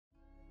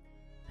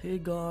Hey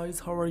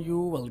guys, how are you?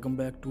 Welcome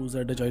back to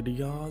ZH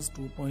Ideas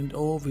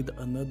 2.0 with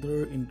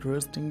another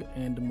interesting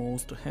and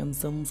most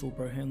handsome,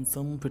 super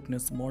handsome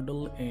fitness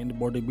model and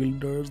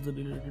bodybuilders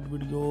related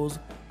videos.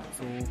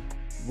 So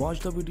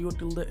watch the video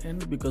till the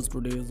end because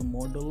today's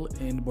model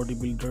and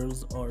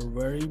bodybuilders are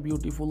very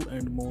beautiful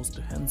and most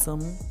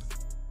handsome.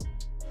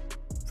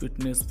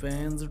 Fitness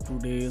fans,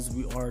 today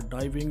we are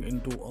diving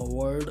into a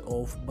world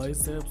of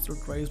biceps,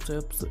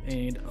 triceps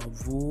and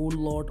a whole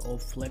lot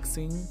of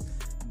flexing.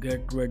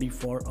 Get ready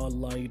for a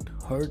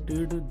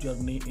light-hearted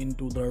journey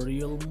into the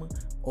realm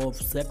of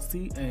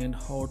sexy and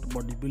hot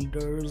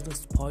bodybuilders.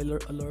 Spoiler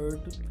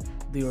alert,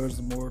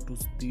 there's more to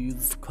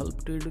these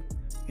sculpted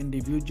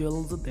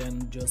individuals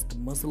than just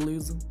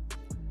muscles.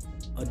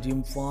 A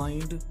gym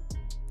find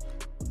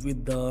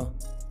with the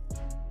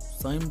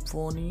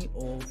symphony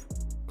of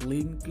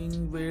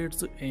clinking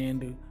weights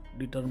and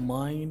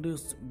determined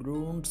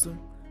grunts.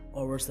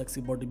 Our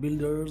sexy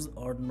bodybuilders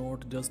are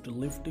not just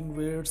lifting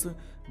weights,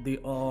 they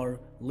are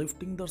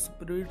lifting the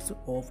spirits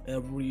of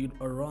every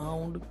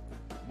around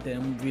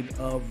them with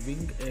a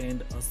wink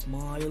and a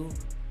smile.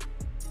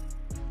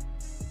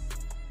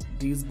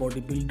 These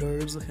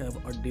bodybuilders have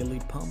a daily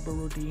pump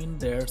routine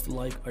that's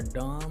like a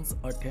dance,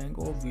 a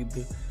tango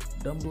with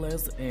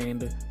dumbbells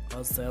and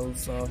a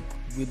salsa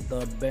with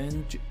the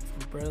bench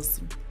press.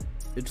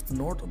 It's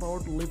not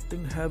about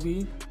lifting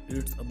heavy,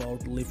 it's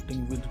about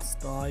lifting with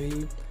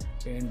style.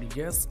 And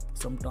yes,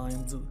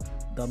 sometimes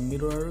the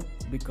mirror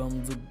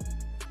becomes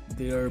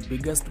their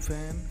biggest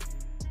fan.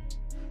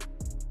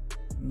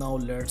 Now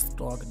let's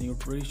talk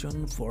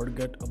nutrition.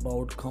 Forget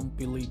about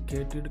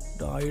complicated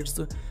diets.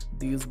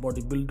 These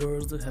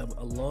bodybuilders have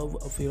a love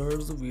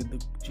affairs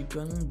with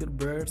chicken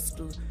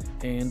breast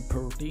and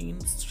protein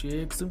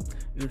shakes.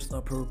 It's a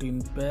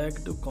protein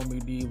packed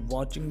comedy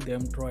watching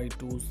them try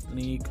to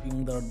sneak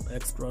in the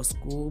extra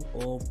scoop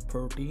of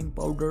protein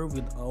powder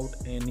without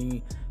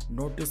any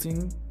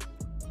noticing.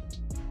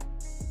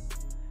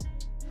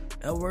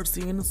 Ever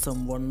seen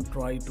someone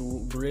try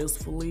to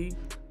gracefully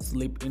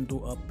slip into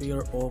a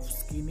pair of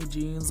skinny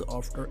jeans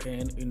after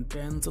an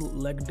intense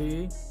leg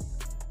day?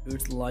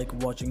 It's like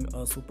watching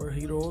a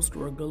superhero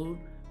struggle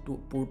to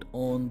put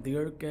on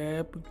their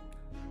cap.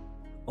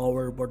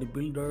 Our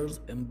bodybuilders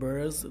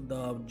embrace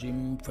the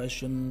gym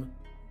fashion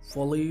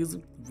follies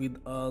with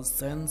a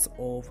sense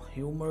of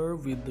humor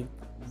with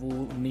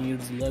who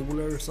needs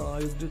regular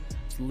sized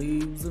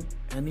sleeves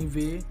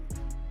anyway.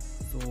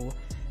 So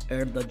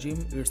at the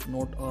gym, it's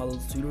not all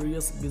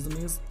serious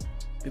business.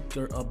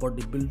 Picture a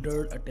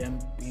bodybuilder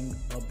attempting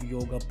a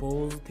yoga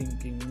pose,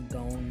 thinking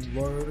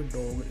downward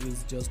dog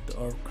is just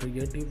a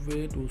creative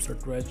way to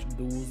stretch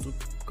those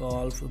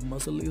calf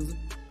muscles.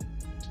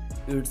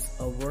 It's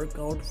a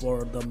workout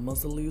for the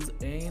muscles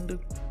and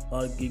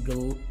a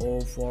giggle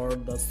for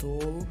the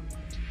soul.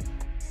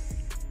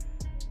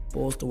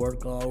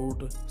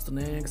 Post-workout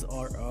snacks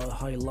are a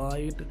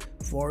highlight.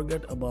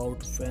 Forget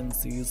about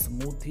fancy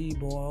smoothie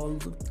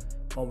balls.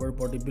 Our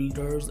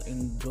bodybuilders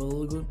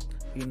indulge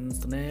in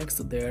snacks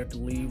that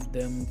leave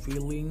them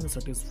feeling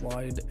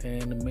satisfied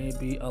and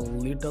maybe a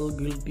little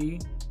guilty.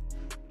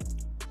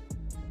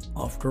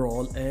 After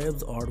all,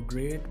 abs are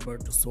great,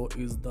 but so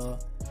is the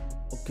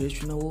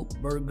occasional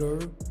burger.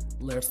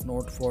 Let's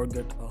not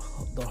forget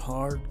the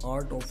hard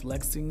art of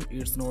flexing.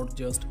 It's not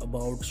just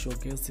about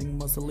showcasing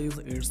muscles,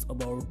 it's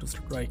about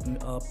striking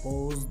a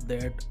pose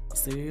that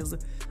says,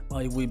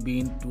 I've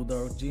been to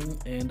the gym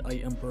and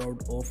I am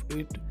proud of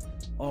it.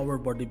 Our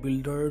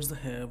bodybuilders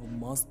have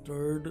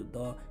mastered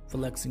the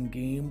flexing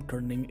game,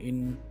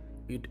 turning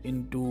it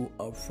into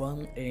a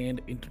fun and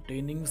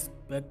entertaining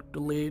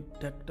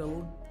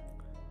spectacle.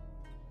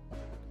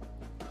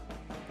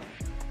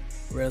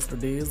 Rest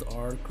days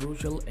are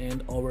crucial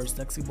and our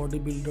sexy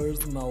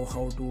bodybuilders know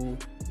how to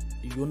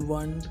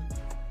unwind.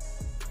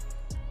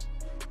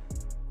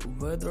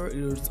 Whether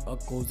it's a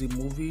cozy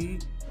movie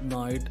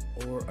night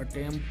or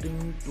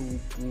attempting to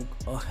cook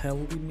a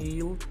healthy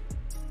meal,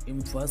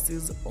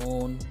 emphasis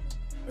on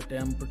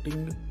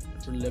attempting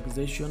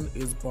relaxation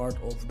is part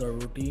of the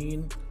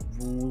routine.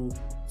 Who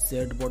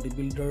said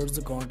bodybuilders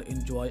can't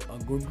enjoy a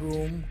good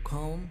room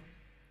calm?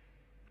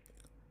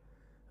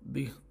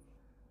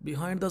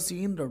 Behind the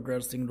scene, the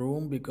dressing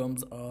room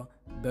becomes a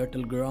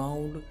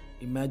battleground.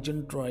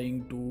 Imagine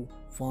trying to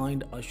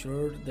find a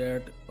shirt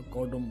that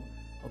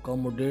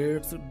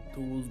accommodates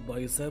those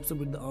biceps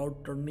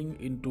without turning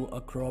into a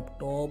crop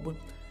top.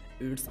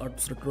 It's a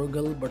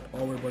struggle, but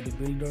our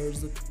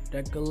bodybuilders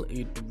tackle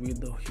it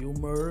with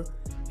humor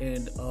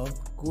and a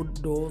good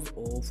dose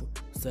of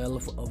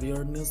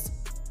self-awareness.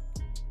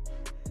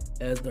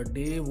 As the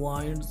day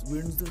winds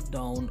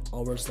down,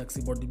 our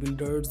sexy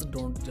bodybuilders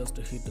don't just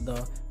hit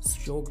the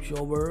shock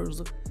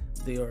showers,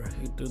 they are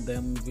hit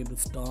them with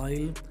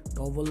style,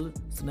 towel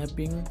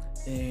snapping,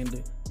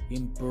 and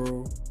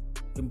impromptu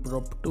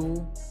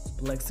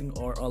flexing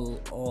are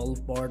all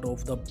part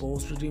of the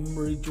post-gym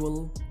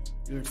ritual.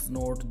 It's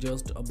not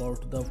just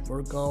about the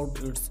workout,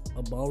 it's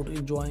about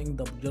enjoying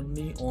the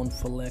journey on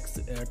flex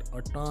at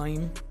a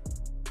time.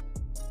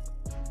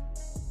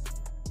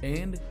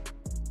 And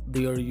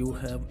There you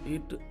have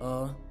it,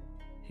 a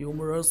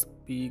humorous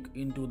peek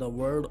into the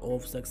world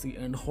of sexy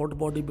and hot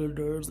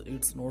bodybuilders.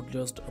 It's not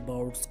just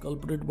about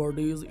sculpted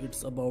bodies,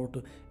 it's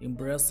about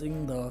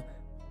embracing the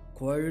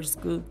quirks,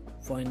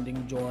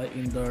 finding joy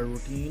in the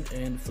routine,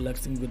 and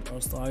flexing with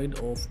a side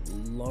of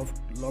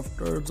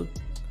laughter.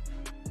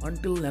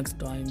 Until next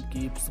time,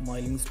 keep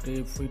smiling,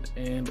 stay fit,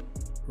 and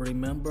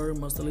remember,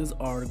 muscles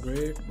are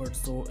great, but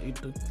so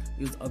it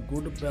is a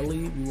good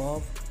belly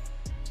laugh.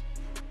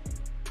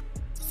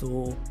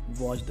 So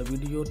watch the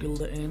video till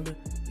the end.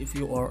 If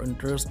you are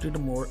interested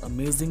in more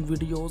amazing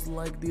videos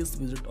like this,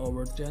 visit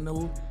our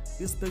channel,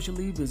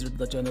 especially visit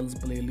the channel's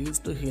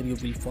playlist. Here you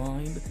will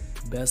find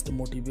best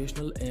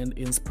motivational and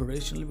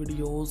inspirational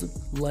videos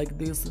like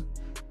this.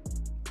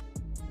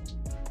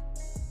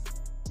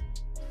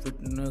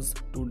 Fitness,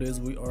 today's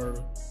we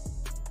are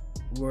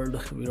world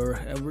where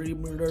every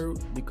meter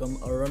become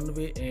a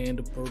runway and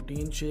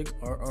protein shake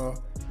are a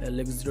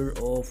elixir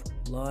of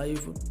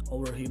life.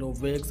 Our hero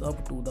wakes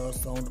up to the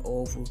sound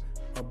of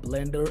a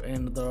blender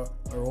and the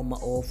aroma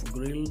of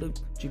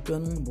grilled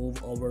chicken.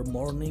 Move our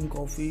morning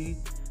coffee,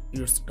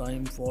 it's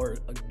time for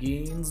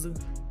gains.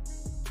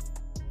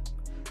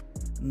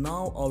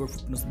 Now our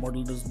fitness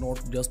model does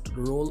not just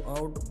roll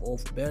out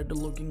of bed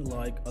looking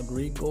like a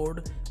Greek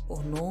god.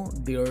 Oh no,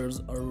 there's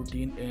a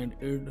routine, and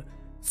it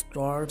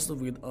starts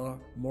with a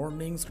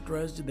morning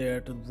stretch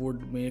that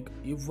would make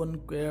even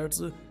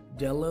cats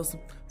jealous.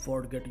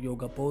 Forget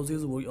yoga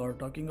poses, we are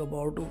talking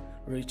about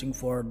reaching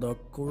for the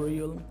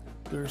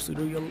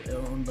cereal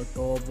on the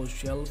top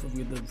shelf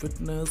with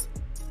fitness.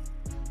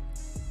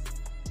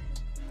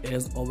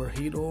 As our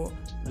hero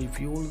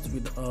refuels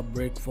with a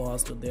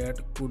breakfast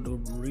that could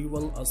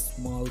rival a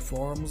small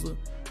farm's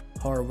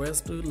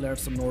harvest,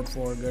 let's not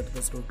forget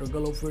the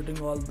struggle of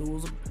fitting all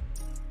those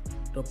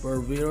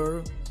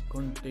Tupperware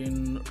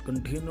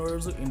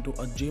containers into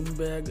a gym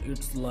bag.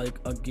 It's like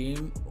a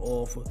game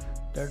of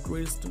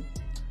Tetris,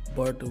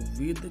 but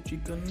with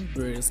chicken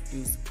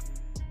breasts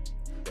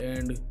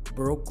and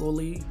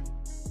broccoli.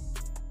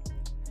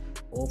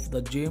 Of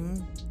the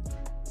gym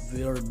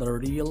where the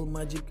real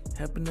magic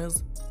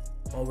happens.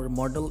 Our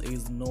model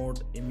is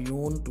not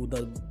immune to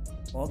the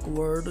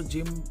awkward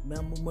gym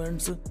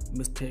moments,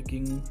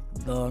 mistaking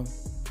the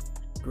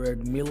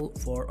treadmill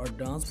for a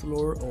dance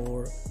floor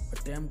or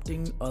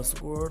attempting a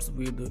squats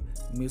with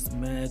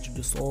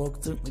mismatched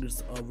socks.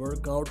 It's a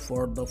workout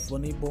for the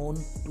funny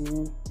bone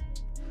too.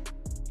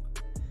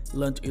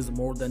 Lunch is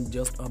more than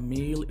just a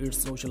meal, it's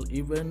a social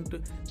event.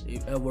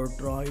 If ever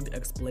tried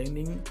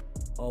explaining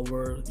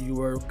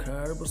your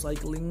carb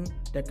cycling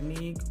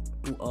technique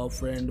to a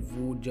friend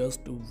who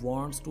just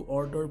wants to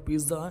order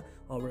pizza,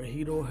 our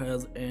hero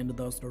has, and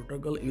the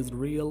struggle is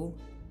real.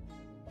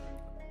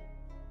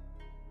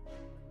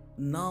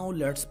 Now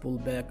let's pull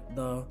back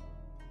the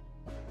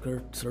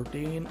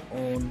curtain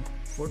on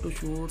photo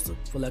shoots.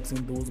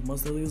 Flexing those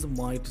muscles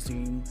might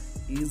seem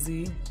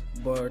easy,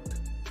 but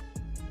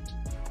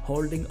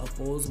holding a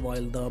pose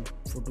while the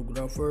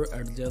photographer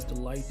adjusts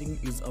lighting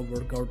is a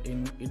workout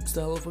in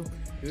itself.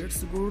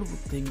 It's good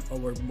thing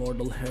our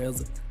model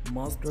has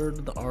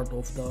mastered the art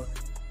of the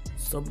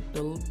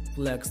subtle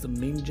flex,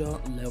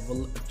 ninja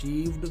level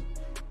achieved.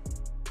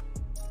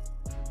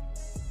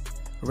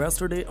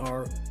 Rest day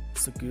are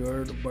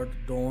secured, but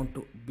don't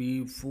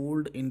be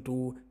fooled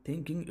into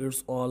thinking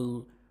it's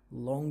all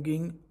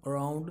longing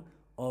around.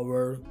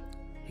 Our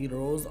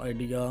hero's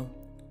idea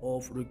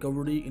of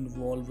recovery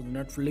involves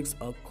Netflix,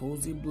 a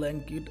cozy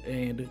blanket,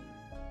 and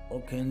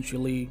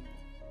occasionally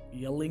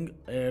yelling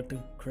at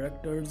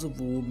characters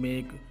who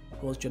make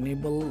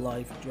questionable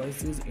life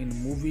choices in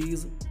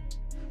movies.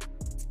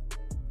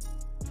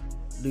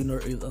 Dinner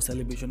is a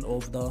celebration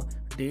of the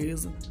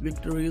day's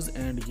victories,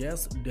 and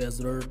yes,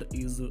 dessert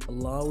is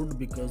allowed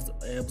because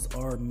abs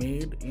are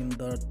made in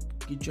the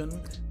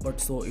kitchen, but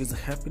so is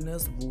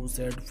happiness. Who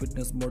said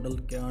fitness model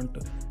can't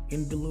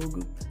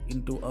indulge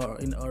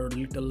in our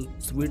little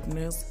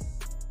sweetness?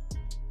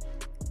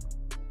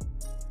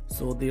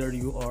 So there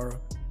you are,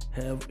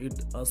 have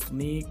it, a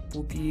sneak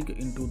peek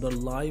into the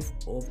life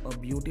of a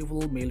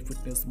beautiful male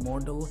fitness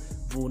model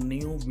who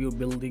knew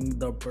building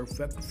the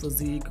perfect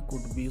physique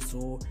could be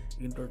so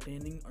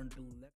entertaining. Until